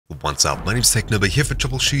What's up? My name is TechNoba here for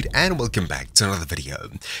Troubleshoot and welcome back to another video.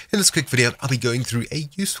 In this quick video, I'll be going through a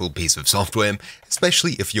useful piece of software,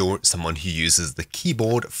 especially if you're someone who uses the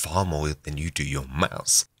keyboard far more than you do your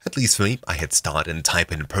mouse. At least for me, I hit start and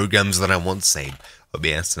type in programs that I want, say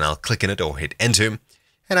OBS, and I'll click on it or hit enter,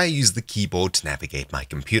 and I use the keyboard to navigate my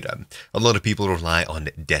computer. A lot of people rely on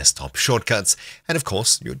desktop shortcuts, and of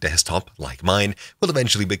course, your desktop, like mine, will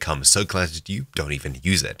eventually become so cluttered you don't even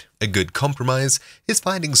use it. A good compromise is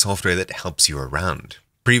finding software that helps you around.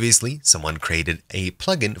 Previously, someone created a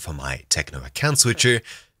plugin for my Techno account switcher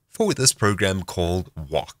for this program called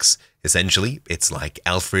Walks. Essentially, it's like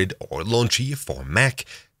Alfred or Launchy for Mac.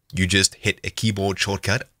 You just hit a keyboard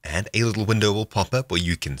shortcut and a little window will pop up where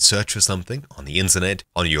you can search for something on the internet,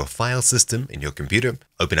 on your file system in your computer,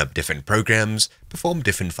 open up different programs, perform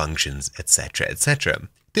different functions, etc, etc.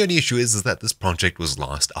 The only issue is that this project was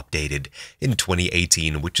last updated in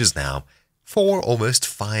 2018, which is now almost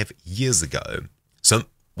 5 years ago. So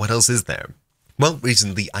what else is there? Well,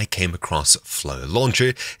 recently I came across Flow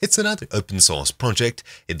Launcher. It's another open source project.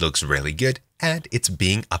 It looks really good and it's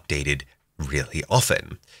being updated really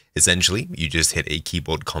often. Essentially, you just hit a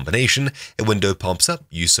keyboard combination, a window pops up,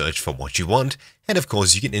 you search for what you want, and of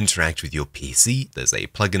course you can interact with your PC, there's a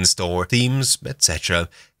plugin store, themes, etc.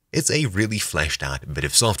 It's a really fleshed out bit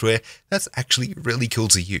of software that's actually really cool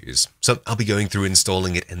to use. So I'll be going through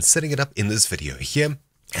installing it and setting it up in this video here,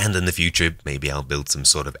 and in the future maybe I'll build some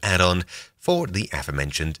sort of add-on for the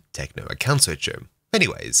aforementioned Techno account switcher.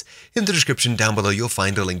 Anyways, in the description down below you'll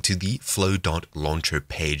find a link to the flow.launcher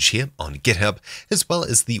page here on GitHub, as well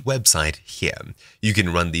as the website here. You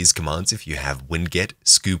can run these commands if you have Winget,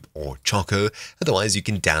 Scoop, or Choco. Otherwise you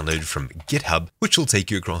can download from GitHub, which will take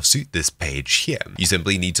you across to this page here. You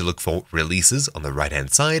simply need to look for releases on the right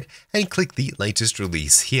hand side and click the latest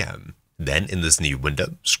release here. Then in this new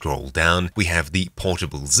window, scroll down, we have the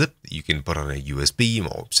portable zip that you can put on a USB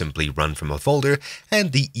or simply run from a folder,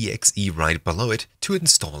 and the exe right below it to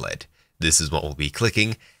install it. This is what we'll be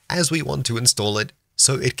clicking as we want to install it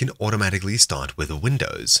so it can automatically start with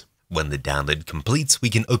Windows. When the download completes,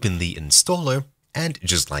 we can open the installer, and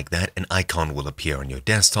just like that, an icon will appear on your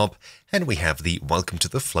desktop, and we have the Welcome to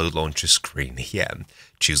the Flow Launcher screen here.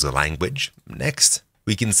 Choose a language. Next,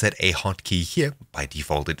 we can set a hotkey here. By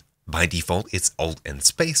default, it's Alt and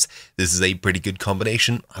Space. This is a pretty good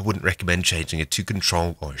combination. I wouldn't recommend changing it to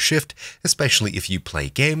Control or Shift, especially if you play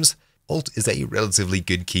games. Alt is a relatively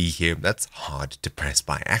good key here that's hard to press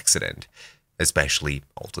by accident, especially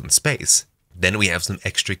Alt and Space. Then we have some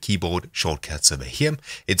extra keyboard shortcuts over here.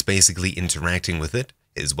 It's basically interacting with it,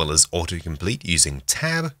 as well as autocomplete using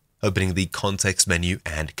Tab, opening the context menu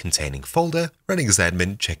and containing folder, running as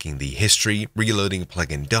admin, checking the history, reloading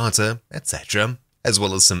plugin data, etc. As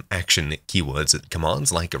well as some action keywords and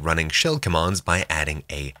commands like running shell commands by adding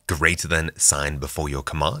a greater than sign before your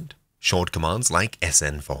command, short commands like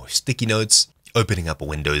SN for sticky notes, opening up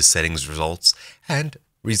Windows settings results, and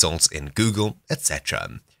results in Google,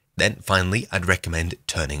 etc. Then finally, I'd recommend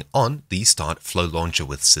turning on the Start Flow Launcher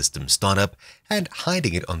with System Startup and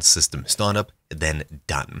hiding it on System Startup, then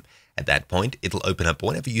done. At that point, it'll open up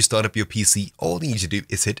whenever you start up your PC. All you need to do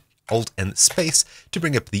is hit Alt and Space to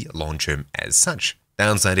bring up the launcher as such.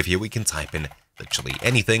 Downside of here, we can type in literally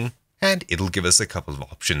anything, and it'll give us a couple of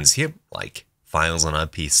options here, like files on our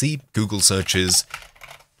PC, Google searches,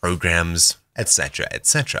 programs, etc,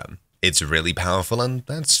 etc. It's really powerful, and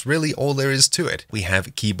that's really all there is to it. We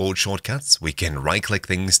have keyboard shortcuts. We can right-click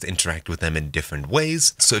things to interact with them in different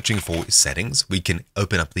ways. Searching for settings, we can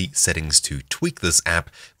open up the settings to tweak this app,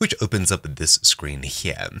 which opens up this screen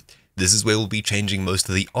here. This is where we'll be changing most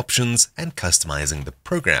of the options and customizing the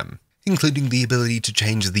program, including the ability to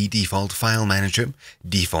change the default file manager,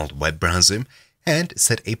 default web browser, and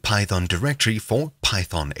set a Python directory for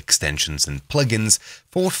Python extensions and plugins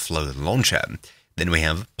for Flow Launcher. Then we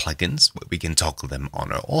have plugins, where we can toggle them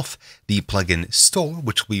on or off, the plugin store,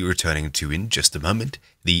 which we'll be returning to in just a moment,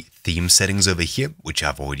 the theme settings over here, which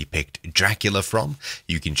I've already picked Dracula from.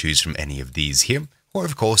 You can choose from any of these here, or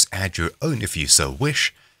of course add your own if you so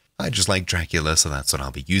wish. I just like Dracula, so that's what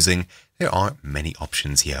I'll be using. There are many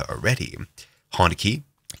options here already. Hotkey,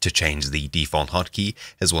 to change the default hotkey,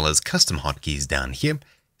 as well as custom hotkeys down here.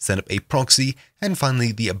 Set up a proxy, and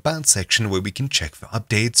finally the About section where we can check for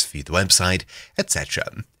updates, view the website, etc.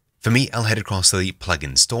 For me, I'll head across to the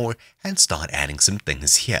plugin store and start adding some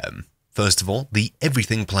things here. First of all, the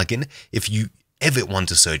Everything plugin. If you ever want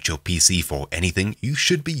to search your PC for anything, you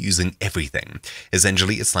should be using Everything.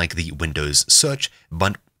 Essentially, it's like the Windows search,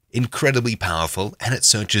 but incredibly powerful, and it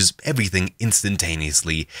searches everything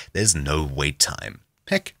instantaneously. There's no wait time.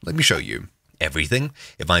 Heck, let me show you. everything.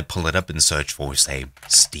 If I pull it up and search for, say,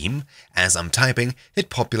 Steam, as I'm typing, it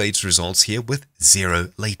populates results here with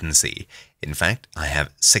 0 latency. In fact, I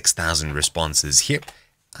have 6,000 responses here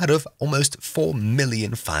out of almost 4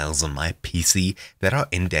 million files on my PC that are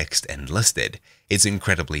indexed and listed. It's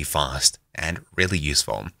incredibly fast and really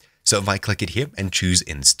useful. So if I click it here and choose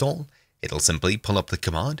install, it'll simply pull up the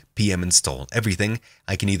command pm install everything.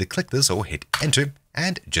 I can either click this or hit enter,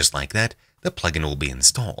 and just like that, the plugin will be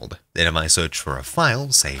installed. Then if I search for a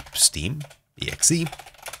file, say steam.exe,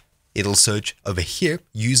 it'll search over here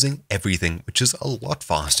using everything, which is a lot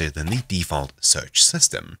faster than the default search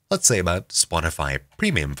system. Let's say about Spotify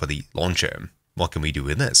Premium for the launcher. What can we do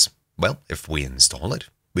with this? Well, if we install it,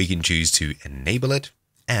 we can choose to enable it,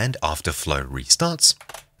 and after Flow restarts,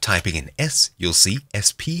 typing in S, you'll see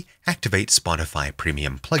SP activate Spotify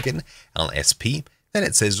Premium plugin, LSP, then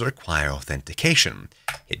it says require authentication.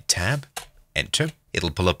 Hit tab, enter. It'll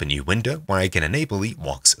pull up a new window where I can enable the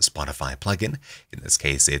Vox Spotify plugin. In this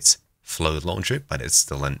case, it's Flow Launcher, but it's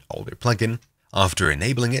still an older plugin. After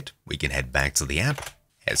enabling it, we can head back to the app,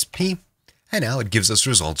 SP, and now it gives us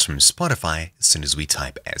results from Spotify as soon as we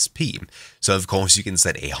type SP. So of course you can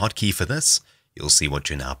set a hotkey for this. You'll see what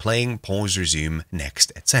you're now playing, pause, resume,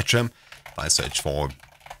 next, etc. If I search for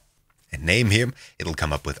a name here, it'll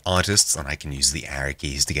come up with artists, and I can use the arrow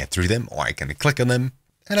keys to get through them, or I can click on them,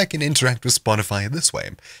 and I can interact with Spotify this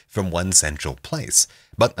way, from one central place.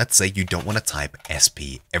 But let's say you don't want to type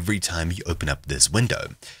SP every time you open up this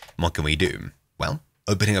window. What can we do? Well,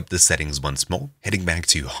 opening up the settings once more, heading back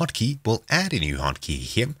to hotkey, we'll add a new hotkey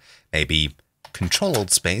here, maybe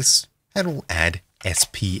Control-Alt-Space, and we'll add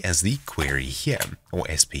SP as the query here, or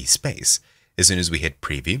SP space. As soon as we hit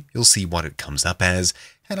preview, you'll see what it comes up as,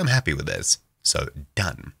 and I'm happy with this. So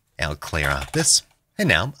done. I'll clear out this, and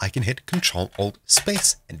now I can hit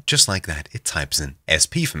Control-Alt-Space, and just like that, it types in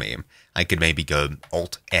SP for me. I could maybe go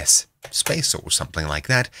Alt-S space or something like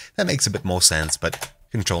that. That makes a bit more sense, but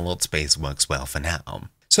Control-Alt-Space works well for now.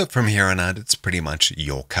 So from here on out, it's pretty much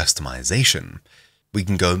your customization. We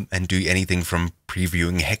can go and do anything from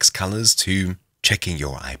previewing hex colors to checking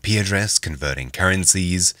your IP address, converting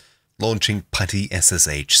currencies, launching putty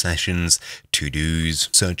SSH sessions, to-dos,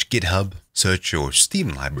 search GitHub, search your Steam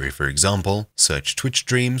library for example, search Twitch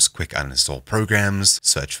streams, quick uninstall programs,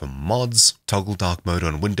 search for mods, toggle dark mode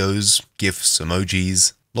on Windows, GIFs,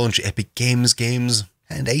 emojis, launch Epic Games games,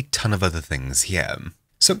 and a ton of other things here.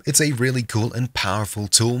 So it's a really cool and powerful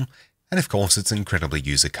tool, and of course it's incredibly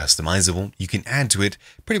user customizable. You can add to it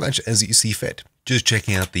pretty much as you see fit. Just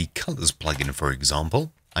checking out the colors plugin for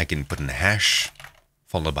example, I can put in a hash,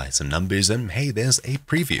 followed by some numbers, and hey, there's a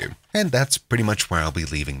preview. And that's pretty much where I'll be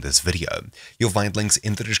leaving this video. You'll find links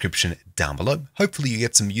in the description down below. Hopefully you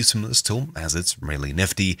get some use from this tool, as it's really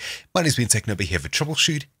nifty. My name's been Technobi here for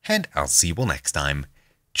Troubleshoot, and I'll see you all next time.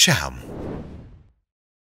 Ciao.